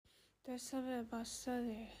There's something about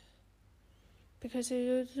study. Because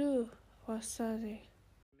you do was study.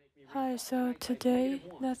 Hi, so today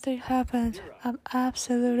nothing happened. I'm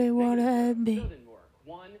absolutely water envy.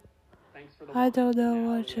 I don't know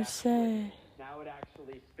what to say.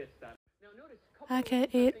 I can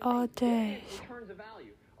eat all day.